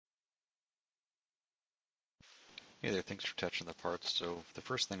Hey there, thanks for touching the parts. So the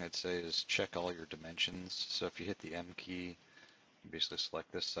first thing I'd say is check all your dimensions. So if you hit the M key, you basically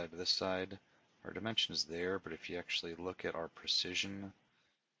select this side to this side. Our dimension is there, but if you actually look at our precision,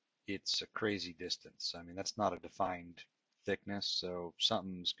 it's a crazy distance. I mean, that's not a defined thickness, so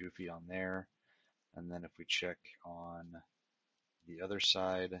something's goofy on there. And then if we check on the other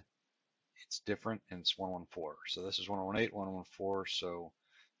side, it's different and it's 114. So this is 118, 114, so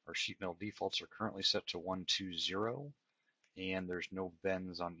our sheet metal defaults are currently set to 120. And there's no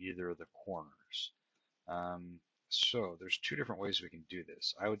bends on either of the corners. So there's two different ways we can do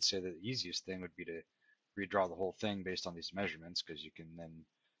this. I would say that the easiest thing would be to redraw the whole thing based on these measurements, because you can then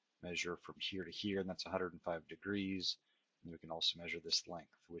measure from here to here, and that's 105 degrees. And we can also measure this length,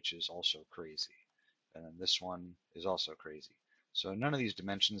 which is also crazy. And then this one is also crazy. So none of these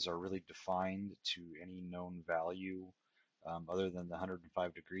dimensions are really defined to any known value other than the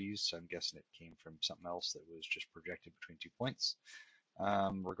 105 degrees. So I'm guessing it came from something else that was just projected between 2 points.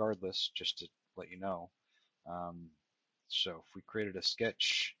 Regardless, just to let you know. So if we created a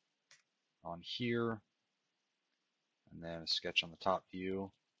sketch on here, and then a sketch on the top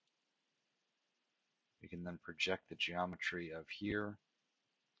view, we can then project the geometry of here,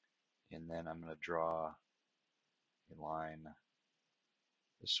 and then I'm going to draw a line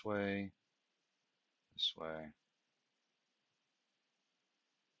this way,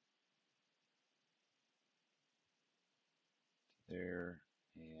 there,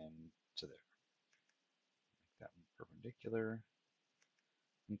 and to there. Make that one perpendicular.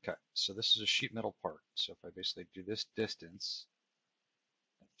 Okay, so this is a sheet metal part. So if I basically do this distance,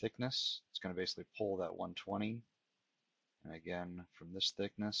 thickness, it's going to basically pull that 120. And again, from this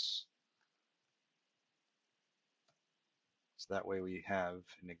thickness, so that way we have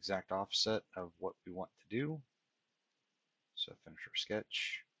an exact offset of what we want to do. So finish our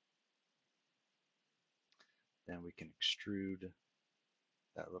sketch. Then we can extrude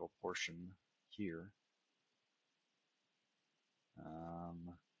that little portion here.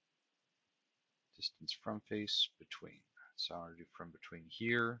 Distance from face between. So I'm going to do from between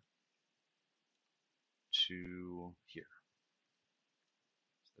here to here.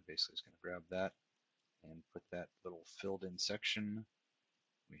 So that basically is going to grab that and put that little filled in section.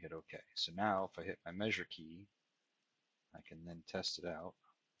 We hit OK. So now if I hit my measure key, I can then test it out.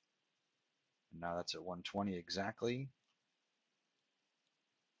 And now that's at 120 exactly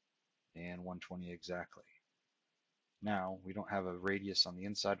and 120 exactly. Now we don't have a radius on the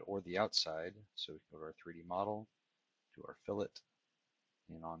inside or the outside, so we can go to our 3D model, do our fillet,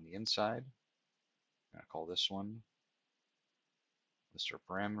 and on the inside, I'm going to call this one, list our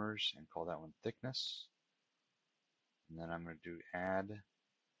parameters, and call that one thickness. And then I'm going to do add,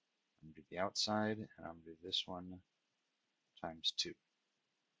 I'm going to do the outside, and I'm going to do this one times 2.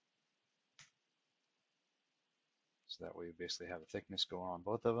 So that way we basically have a thickness going on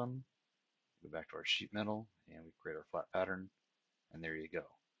both of them. Go back to our sheet metal, and we create our flat pattern, and there you go.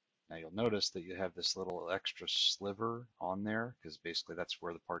 Now you'll notice that you have this little extra sliver on there, because basically that's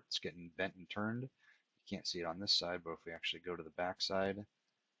where the part's getting bent and turned. You can't see it on this side, but if we actually go to the back side,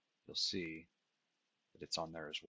 you'll see that it's on there as well.